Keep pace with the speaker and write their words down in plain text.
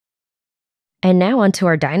And now onto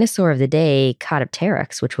our dinosaur of the day,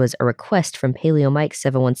 Caudipteryx, which was a request from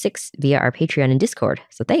PaleoMike716 via our Patreon and Discord.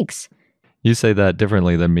 So thanks. You say that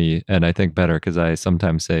differently than me, and I think better because I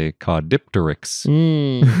sometimes say Caudipteryx.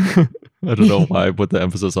 I don't know why I put the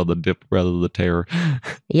emphasis on the dip rather than the tear.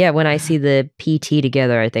 Yeah, when I see the PT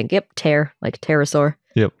together, I think, yep, tear, like pterosaur.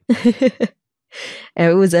 Yep.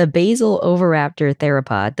 It was a basal oviraptor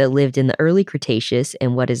theropod that lived in the early Cretaceous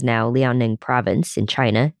in what is now Liaoning Province in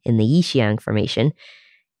China in the Yixian Formation.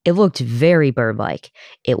 It looked very bird-like.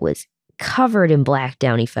 It was covered in black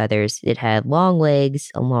downy feathers. It had long legs,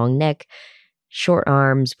 a long neck, short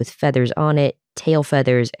arms with feathers on it, tail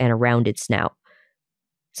feathers, and a rounded snout.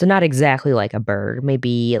 So not exactly like a bird.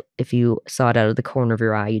 Maybe if you saw it out of the corner of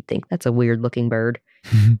your eye, you'd think that's a weird-looking bird.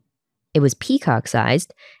 It was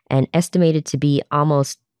peacock-sized and estimated to be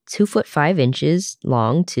almost 2 foot 5 inches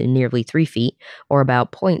long to nearly 3 feet, or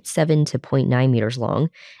about 0.7 to 0.9 meters long,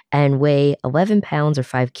 and weigh 11 pounds or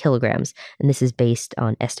 5 kilograms. And this is based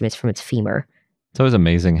on estimates from its femur. It's always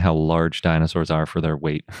amazing how large dinosaurs are for their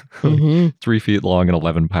weight. 3 feet long and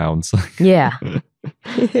 11 pounds. Yeah.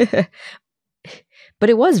 But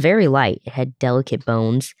it was very light. It had delicate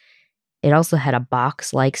bones. It also had a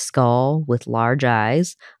box-like skull with large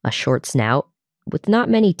eyes, a short snout, with not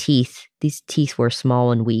many teeth. These teeth were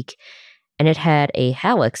small and weak. And it had a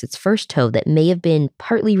hallux, its first toe, that may have been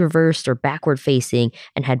partly reversed or backward-facing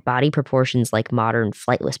and had body proportions like modern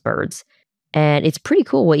flightless birds. And it's pretty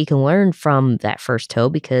cool what you can learn from that first toe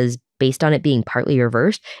because based on it being partly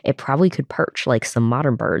reversed, it probably could perch like some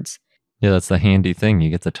modern birds. Yeah, that's the handy thing.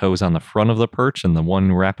 You get the toes on the front of the perch and the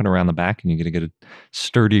one wrapping around the back, and you get a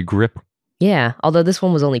sturdy grip. Yeah, although this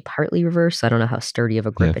one was only partly reversed, so I don't know how sturdy of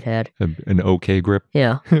a grip it had. An okay grip.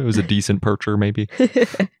 Yeah. It was a decent percher, maybe.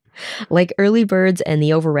 Like early birds and the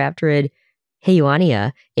oviraptorid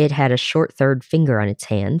Heyuannia, it had a short third finger on its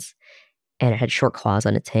hands, and it had short claws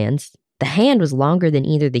on its hands. The hand was longer than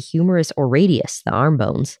either the humerus or radius, the arm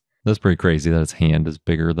bones. That's pretty crazy that its hand is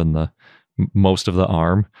bigger than the most of the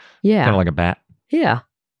arm. Yeah. Kind of like a bat. Yeah.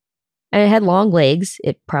 And it had long legs.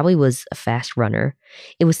 It probably was a fast runner.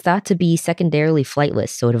 It was thought to be secondarily flightless,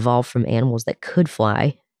 so it evolved from animals that could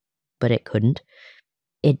fly, but it couldn't.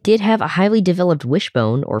 It did have a highly developed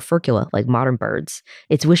wishbone or furcula, like modern birds.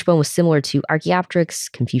 Its wishbone was similar to Archaeopteryx,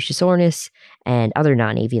 Confuciusornis, and other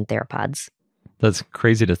non-avian theropods. That's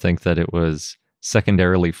crazy to think that it was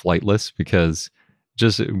secondarily flightless because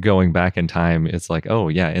just going back in time, it's like, oh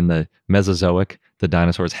yeah, in the Mesozoic, the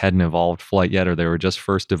dinosaurs hadn't evolved flight yet, or they were just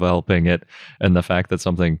first developing it. And the fact that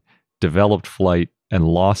something developed flight and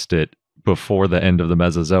lost it before the end of the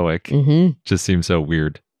Mesozoic just seems so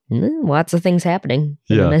weird. Lots of things happening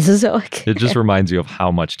in the Mesozoic. It just reminds you of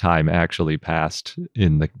how much time actually passed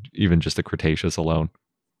in even just the Cretaceous alone.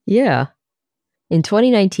 Yeah. In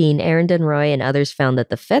 2019, Aaron Dunroy and others found that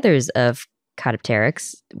the feathers of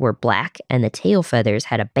Caudipteryx were black and the tail feathers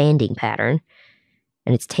had a banding pattern.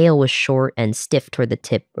 And its tail was short and stiff toward the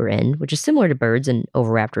tip or end, which is similar to birds and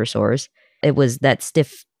oviraptorosaurs. It was that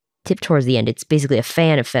stiff tip towards the end. It's basically a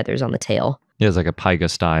fan of feathers on the tail. Yeah, it's like a paiga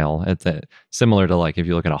style. It's similar to like if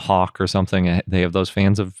you look at a hawk or something, they have those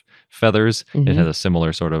fans of feathers. It has a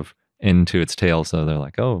similar sort of end to its tail. So they're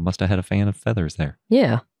like, oh, it must have had a fan of feathers there.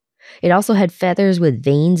 Yeah. It also had feathers with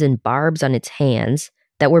veins and barbs on its hands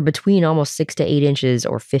that were between almost 6 to 8 inches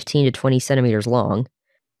or 15 to 20 centimeters long.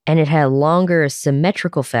 And it had longer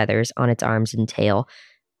symmetrical feathers on its arms and tail,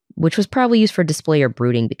 which was probably used for display or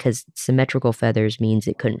brooding because symmetrical feathers means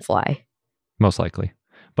it couldn't fly. Most likely.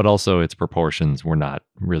 But also its proportions were not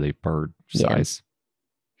really bird size.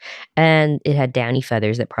 Yeah. And it had downy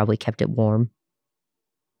feathers that probably kept it warm.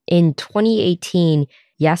 In 2018,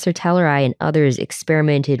 Yixian Formation and others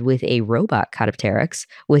experimented with a robot Caudipteryx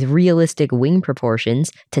with realistic wing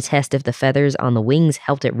proportions to test if the feathers on the wings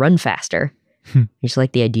helped it run faster. I just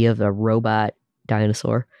like the idea of a robot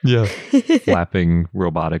dinosaur. Yeah. Flapping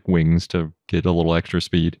robotic wings to get a little extra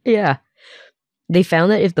speed. Yeah. They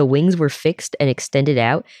found that if the wings were fixed and extended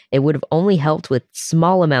out, it would have only helped with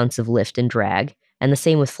small amounts of lift and drag, and the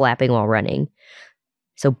same with flapping while running.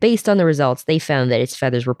 So based on the results, they found that its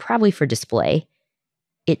feathers were probably for display.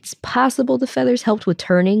 It's possible the feathers helped with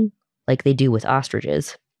turning, like they do with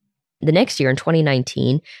ostriches. The next year, in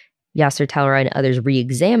 2019, Yixian Formation and others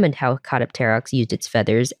re-examined how Caudipteryx used its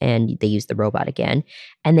feathers, and they used the robot again,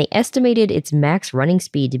 and they estimated its max running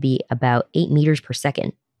speed to be about 8 meters per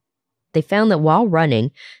second. They found that while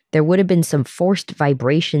running, there would have been some forced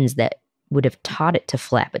vibrations that would have taught it to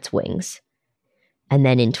flap its wings. And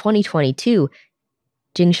then in 2022,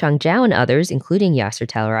 Jingshang Zhao and others, including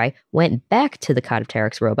Yixian Formation, went back to the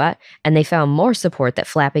Caudipteryx robot, and they found more support that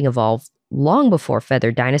flapping evolved long before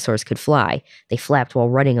feathered dinosaurs could fly. They flapped while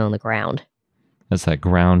running on the ground. That's that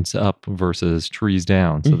grounds up versus trees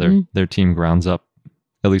down. So their team grounds up,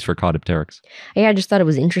 at least for Caudipteryx. Yeah, I just thought it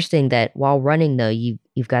was interesting that while running, though,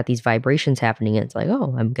 you've got these vibrations happening, and it's like,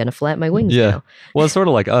 oh, I'm going to flap my wings now. Well, it's sort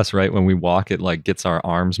of like us, right? When we walk, it like gets our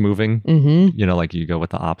arms moving. You know, like you go with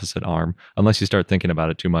the opposite arm, unless you start thinking about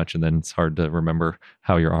it too much, and then it's hard to remember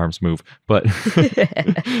how your arms move. But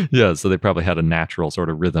yeah, so they probably had a natural sort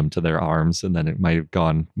of rhythm to their arms, and then it might have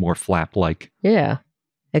gone more flap-like. Yeah.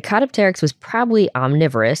 The Caudipteryx was probably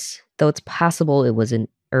omnivorous, though it's possible it was an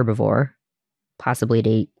herbivore. Possibly it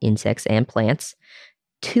ate insects and plants.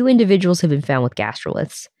 2 individuals have been found with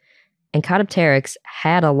gastroliths. And Caudipteryx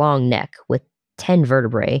had a long neck with 10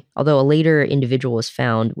 vertebrae, although a later individual was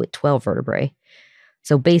found with 12 vertebrae.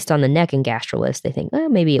 So based on the neck and gastroliths, they think,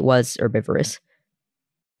 maybe it was herbivorous.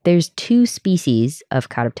 There's 2 species of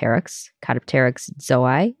Caudipteryx, Caudipteryx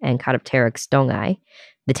zoai and Caudipteryx dongai.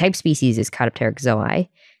 The type species is Caudipteryx zoai.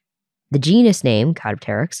 The genus name,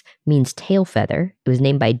 Caudipteryx, means tail feather. It was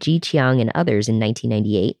named by Ji Qiang and others in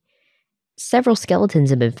 1998. Several skeletons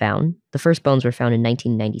have been found. The first bones were found in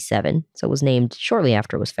 1997, so it was named shortly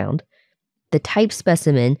after it was found. The type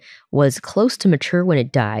specimen was close to mature when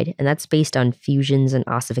it died, and that's based on fusions and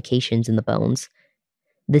ossifications in the bones.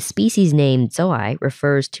 The species name zoai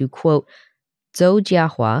refers to, quote, Zhou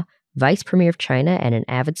Jiahua, Vice Premier of China and an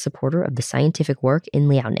avid supporter of the scientific work in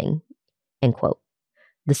Liaoning, end quote.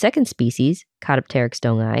 The second species, Caudipteryx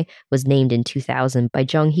dongai, was named in 2000 by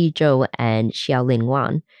Zhonghe Zhou and Xiaolin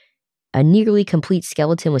Wan. A nearly complete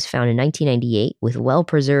skeleton was found in 1998 with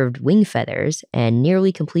well-preserved wing feathers and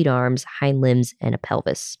nearly complete arms, hind limbs, and a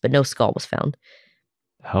pelvis, but no skull was found.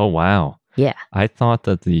 Oh, wow. Yeah. I thought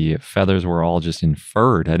that the feathers were all just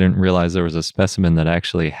inferred. I didn't realize there was a specimen that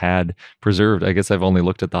actually had preserved. I guess I've only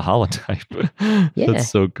looked at the holotype. Yeah. That's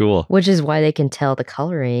so cool. Which is why they can tell the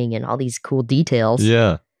coloring and all these cool details.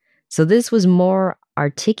 Yeah. So this was more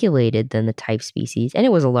articulated than the type species, and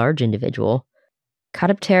it was a large individual.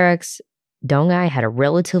 Caudipteryx dongai had a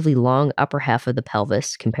relatively long upper half of the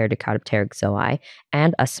pelvis compared to Caudipteryx zoai,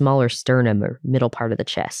 and a smaller sternum or middle part of the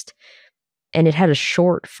chest. And it had a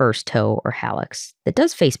short first toe or hallux that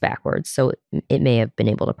does face backwards, so it may have been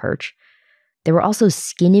able to perch. There were also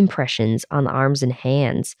skin impressions on the arms and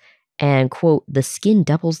hands, and, quote, the skin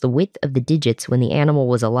doubles the width of the digits when the animal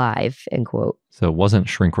was alive, end quote. So it wasn't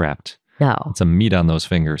shrink wrapped. No. It's a meat on those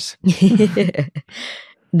fingers.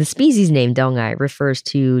 The species name dongai refers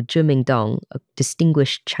to Zhiming Dong, a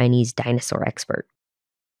distinguished Chinese dinosaur expert.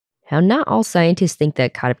 Now, not all scientists think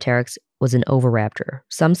that Caudipteryx was an oviraptor.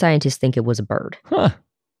 Some scientists think it was a bird. Huh.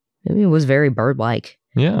 I mean, it was very bird-like.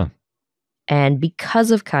 Yeah. And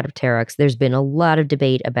because of Caudipteryx, there's been a lot of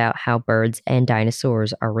debate about how birds and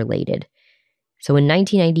dinosaurs are related. So in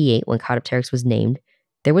 1998, when Caudipteryx was named,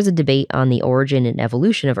 there was a debate on the origin and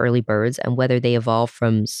evolution of early birds and whether they evolved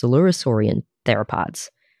from Coelurosaurian theropods.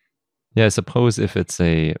 Yeah, I suppose if it's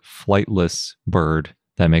a flightless bird,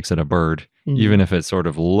 that makes it a bird. Even if it sort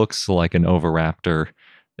of looks like an oviraptor,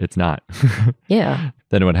 it's not. Yeah.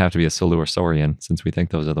 Then it would have to be a Coelurosaurian, since we think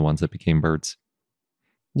those are the ones that became birds.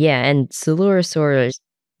 Yeah, and Coelurosaurs,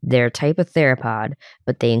 they're a type of theropod,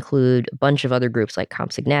 but they include a bunch of other groups like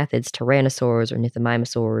compsognathids, tyrannosaurs,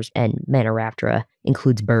 ornithomimosaurs, and Maniraptora,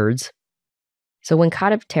 includes birds. So when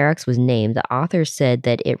Caudipteryx was named, the authors said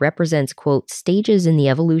that it represents, quote, stages in the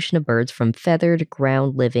evolution of birds from feathered,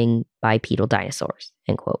 ground-living bipedal dinosaurs,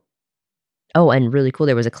 end quote. Oh, and really cool,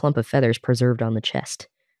 there was a clump of feathers preserved on the chest.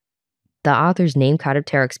 The authors named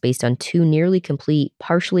Caudipteryx based on 2 nearly complete,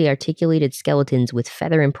 partially articulated skeletons with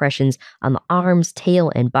feather impressions on the arms,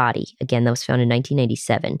 tail, and body. Again, that was found in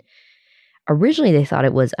 1997. Originally, they thought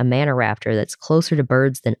it was a Maniraptor that's closer to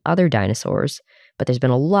birds than other dinosaurs, but there's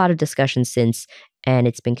been a lot of discussion since, and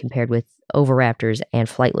it's been compared with oviraptors and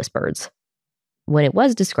flightless birds. When it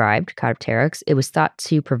was described, Caudipteryx, it was thought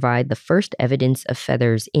to provide the first evidence of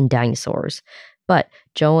feathers in dinosaurs. But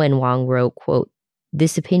Zhou and Wang wrote, quote,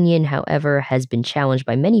 this opinion, however, has been challenged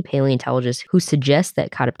by many paleontologists who suggest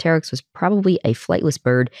that Caudipteryx was probably a flightless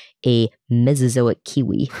bird, a Mesozoic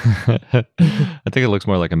kiwi. I think it looks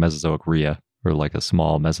more like a Mesozoic rhea, or like a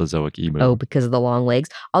small Mesozoic emu. Oh, because of the long legs?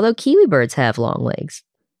 Although kiwi birds have long legs.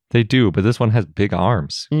 They do, but this one has big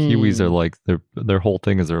arms. Kiwis are like, their whole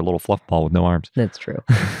thing is they're a little fluff ball with no arms. That's true.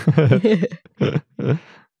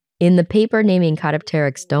 In the paper naming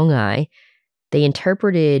Caudipteryx dongai, they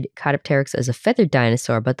interpreted Caudipteryx as a feathered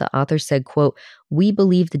dinosaur, but the author said, quote, we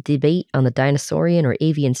believe the debate on the dinosaurian or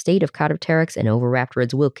avian state of Caudipteryx and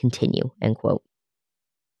oviraptorids will continue, end quote.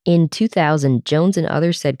 In 2000, Jones and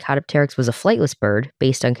others said Caudipteryx was a flightless bird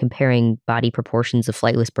based on comparing body proportions of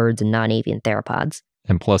flightless birds and non-avian theropods.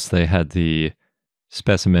 And plus, they had the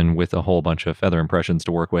specimen with a whole bunch of feather impressions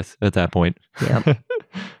to work with at that point. Yep.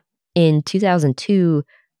 In 2002,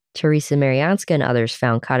 Teresa Marianska and others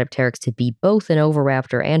found Caudipteryx to be both an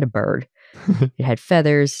oviraptor and a bird. It had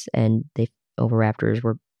feathers, and oviraptors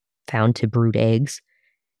were found to brood eggs.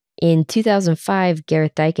 In 2005,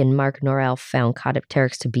 Gareth Dyke and Mark Norrell found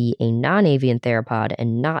Caudipteryx to be a non-avian theropod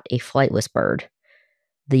and not a flightless bird.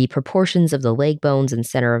 The proportions of the leg bones and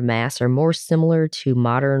center of mass are more similar to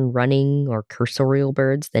modern running or cursorial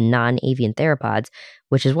birds than non-avian theropods,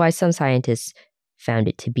 which is why some scientists found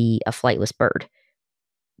it to be a flightless bird.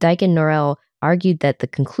 Dyke and Norrell argued that the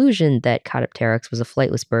conclusion that Caudipteryx was a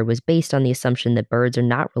flightless bird was based on the assumption that birds are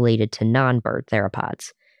not related to non-bird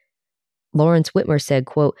theropods. Lawrence Whitmer said,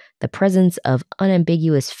 quote, "The presence of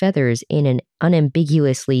unambiguous feathers in an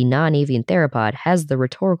unambiguously non-avian theropod has the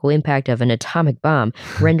rhetorical impact of an atomic bomb,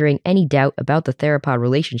 rendering any doubt about the theropod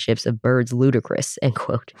relationships of birds ludicrous," end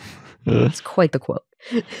quote. It's quite the quote.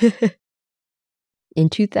 In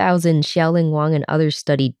 2000, Xiaoling Wang and others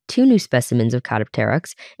studied 2 new specimens of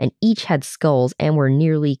Caudipteryx, and each had skulls and were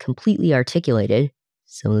nearly completely articulated.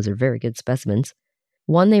 So those are very good specimens.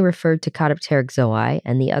 One they referred to Caudipteryx zoai,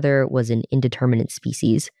 and the other was an indeterminate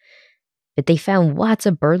species. But they found lots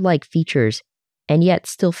of bird-like features, and yet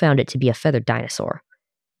still found it to be a feathered dinosaur.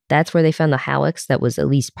 That's where they found the hallux that was at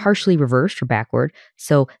least partially reversed or backward,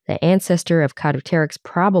 so the ancestor of Caudipteryx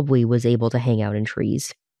probably was able to hang out in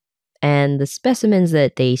trees. And the specimens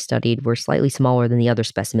that they studied were slightly smaller than the other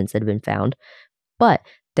specimens that had been found, but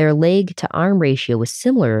their leg-to-arm ratio was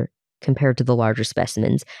similar compared to the larger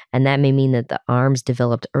specimens, and that may mean that the arms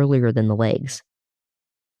developed earlier than the legs.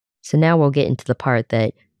 So now we'll get into the part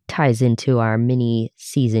that ties into our mini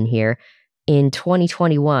season here. In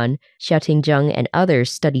 2021, Xiaoting Zheng and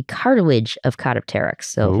others studied cartilage of Caudipteryx.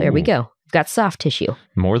 So there we go. We've got soft tissue.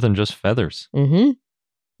 More than just feathers. Mm-hmm.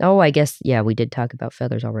 Oh, I guess, yeah, we did talk about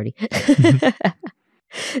feathers already.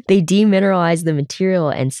 They demineralized the material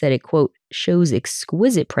and said it, quote, "shows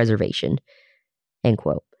exquisite preservation," end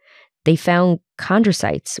quote. They found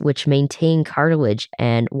chondrocytes, which maintain cartilage,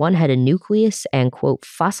 and one had a nucleus and, quote,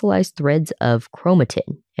 "fossilized threads of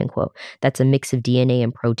chromatin," end quote. That's a mix of DNA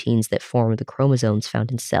and proteins that form the chromosomes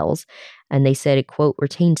found in cells. And they said it, quote,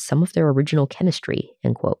 "retained some of their original chemistry,"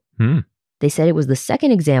 end quote. They said it was the second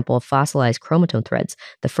example of fossilized chromatin threads.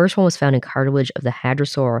 The first one was found in cartilage of the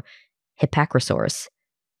hadrosaur Hipparchosaurus.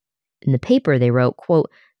 In the paper, they wrote, quote,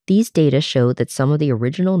 "These data show that some of the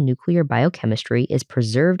original nuclear biochemistry is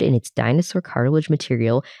preserved in its dinosaur cartilage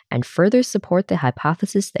material and further support the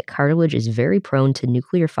hypothesis that cartilage is very prone to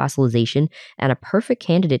nuclear fossilization and a perfect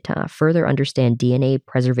candidate to further understand DNA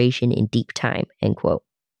preservation in deep time," end quote.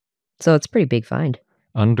 So it's a pretty big find.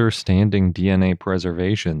 Understanding DNA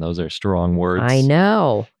preservation. Those are strong words. I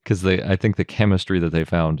know. Because I think the chemistry that they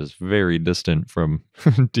found is very distant from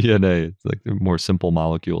DNA. It's like more simple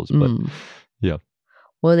molecules, but yeah.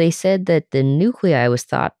 Well, they said that the nuclei was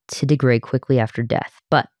thought to degrade quickly after death,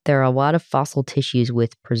 but there are a lot of fossil tissues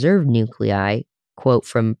with preserved nuclei, quote,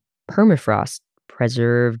 from permafrost,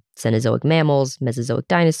 preserved Cenozoic mammals, Mesozoic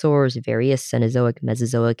dinosaurs, various Cenozoic,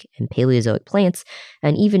 Mesozoic, and Paleozoic plants,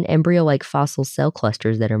 and even embryo-like fossil cell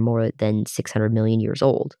clusters that are more than 600 million years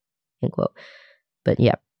old, end quote. But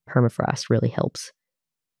yeah, permafrost really helps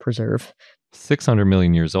preserve. 600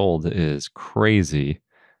 million years old is crazy,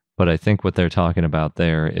 but I think what they're talking about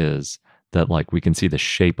there is that, like, we can see the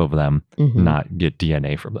shape of them, not get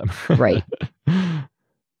DNA from them. Right.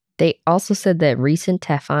 They also said that recent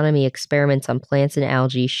taphonomy experiments on plants and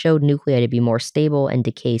algae showed nuclei to be more stable and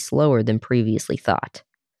decay slower than previously thought.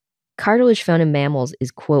 Cartilage found in mammals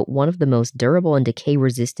is, quote, "one of the most durable and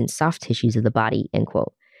decay-resistant soft tissues of the body," end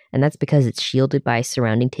quote. And that's because it's shielded by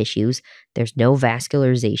surrounding tissues. There's no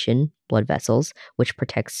vascularization, blood vessels, which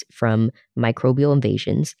protects from microbial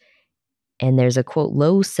invasions. And there's a, quote,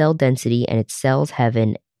 "low cell density, and its cells have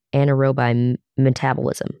an anaerobic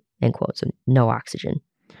metabolism," end quote. So no oxygen.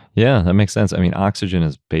 Yeah, that makes sense. I mean, oxygen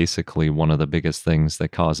is basically one of the biggest things that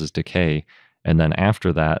causes decay. And then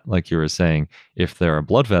after that, like you were saying, if there are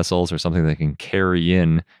blood vessels or something that can carry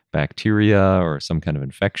in bacteria or some kind of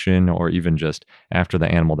infection, or even just after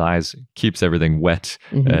the animal dies, keeps everything wet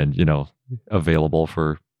and, available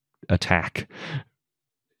for attack.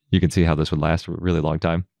 You can see how this would last for a really long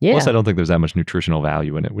time. Yeah. Plus, I don't think there's that much nutritional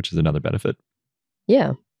value in it, which is another benefit.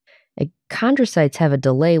 Yeah. Chondrocytes have a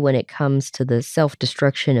delay when it comes to the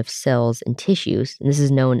self-destruction of cells and tissues, and this is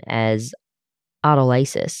known as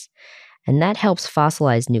autolysis. and that helps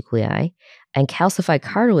fossilize nuclei. And calcified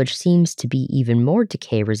cartilage seems to be even more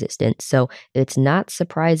decay resistant, so it's not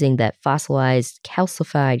surprising that fossilized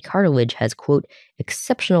calcified cartilage has, quote,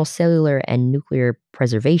 exceptional cellular and nuclear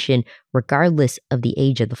preservation regardless of the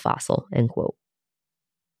age of the fossil, end quote.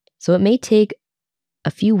 So it may take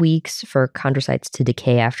a few weeks for chondrocytes to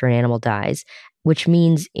decay after an animal dies, which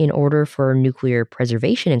means in order for nuclear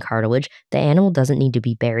preservation in cartilage, the animal doesn't need to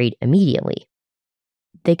be buried immediately.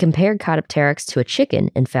 They compared Caudipteryx to a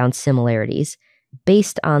chicken and found similarities.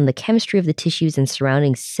 Based on the chemistry of the tissues and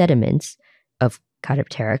surrounding sediments of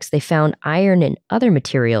Caudipteryx, they found iron and other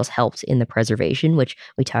materials helped in the preservation, which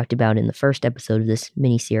we talked about in the first episode of this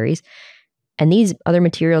mini-series. And these other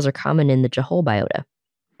materials are common in the Jehol biota.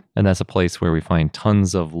 And that's a place where we find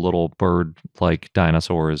tons of little bird-like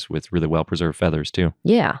dinosaurs with really well-preserved feathers, too.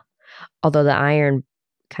 Yeah, although the iron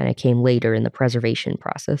kind of came later in the preservation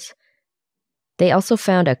process. They also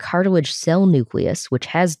found a cartilage cell nucleus, which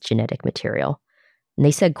has genetic material. And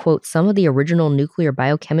they said, quote, some of the original nuclear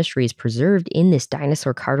biochemistry is preserved in this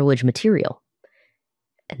dinosaur cartilage material.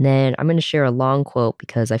 And then I'm going to share a long quote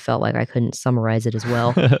because I felt like I couldn't summarize it as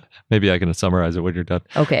well. Maybe I can summarize it when you're done.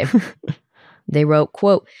 Okay. They wrote,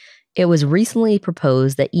 quote, it was recently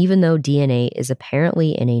proposed that even though DNA is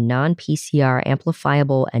apparently in a non-PCR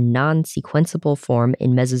amplifiable and non-sequenceable form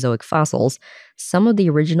in Mesozoic fossils, some of the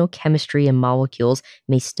original chemistry and molecules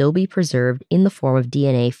may still be preserved in the form of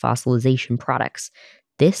DNA fossilization products.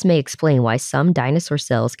 This may explain why some dinosaur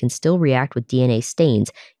cells can still react with DNA stains,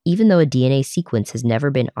 even though a DNA sequence has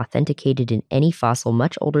never been authenticated in any fossil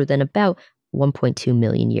much older than about 1.2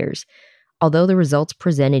 million years. Although the results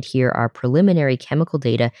presented here are preliminary chemical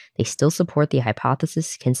data, they still support the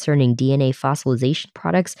hypothesis concerning DNA fossilization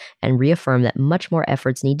products and reaffirm that much more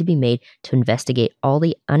efforts need to be made to investigate all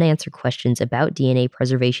the unanswered questions about DNA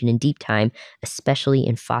preservation in deep time, especially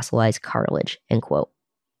in fossilized cartilage, end quote.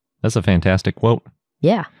 That's a fantastic quote.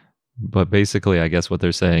 Yeah. But basically, I guess what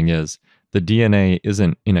they're saying is the DNA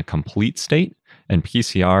isn't in a complete state, and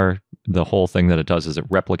PCR, the whole thing that it does is it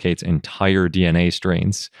replicates entire DNA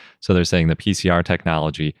strains. So they're saying the PCR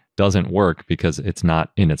technology doesn't work because it's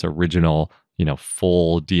not in its original,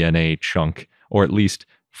 full DNA chunk, or at least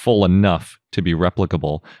full enough to be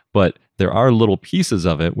replicable. But there are little pieces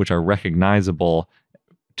of it which are recognizable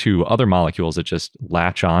to other molecules that just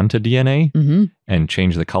latch on to DNA and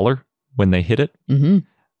change the color when they hit it.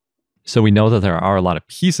 So we know that there are a lot of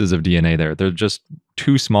pieces of DNA there. They're just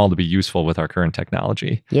too small to be useful with our current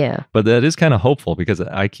technology. Yeah. But that is kind of hopeful because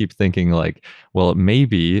I keep thinking like, well,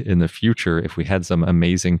 maybe in the future, if we had some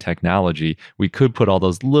amazing technology, we could put all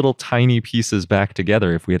those little tiny pieces back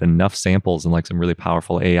together if we had enough samples and like some really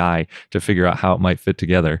powerful AI to figure out how it might fit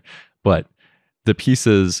together. But the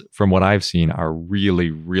pieces, from what I've seen, are really,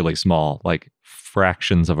 really small, like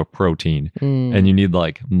fractions of a protein. And you need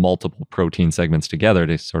like multiple protein segments together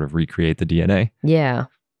to sort of recreate the DNA. Yeah.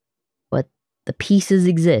 But the pieces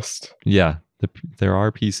exist. Yeah. There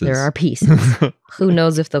are pieces. There are pieces. Who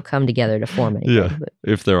knows if they'll come together to form anything. Yeah. But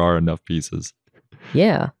if there are enough pieces.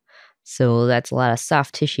 Yeah. So that's a lot of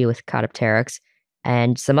soft tissue with Caudipteryx.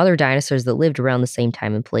 And some other dinosaurs that lived around the same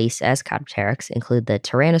time and place as Caudipteryx include the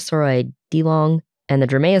Tyrannosauroid Dilong and the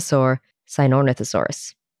Dromaeosaur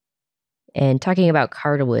Sinornithosaurus. And talking about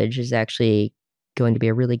cartilage is actually going to be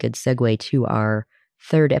a really good segue to our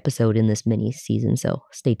third episode in this mini season, so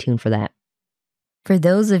stay tuned for that. For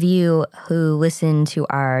those of you who listen to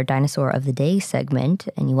our Dinosaur of the Day segment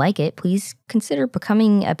and you like it, please consider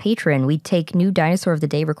becoming a patron. We take new Dinosaur of the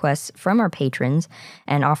Day requests from our patrons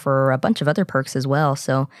and offer a bunch of other perks as well.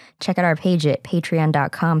 So check out our page at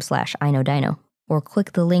patreon.com/iknowdino or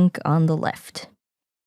click the link on the left.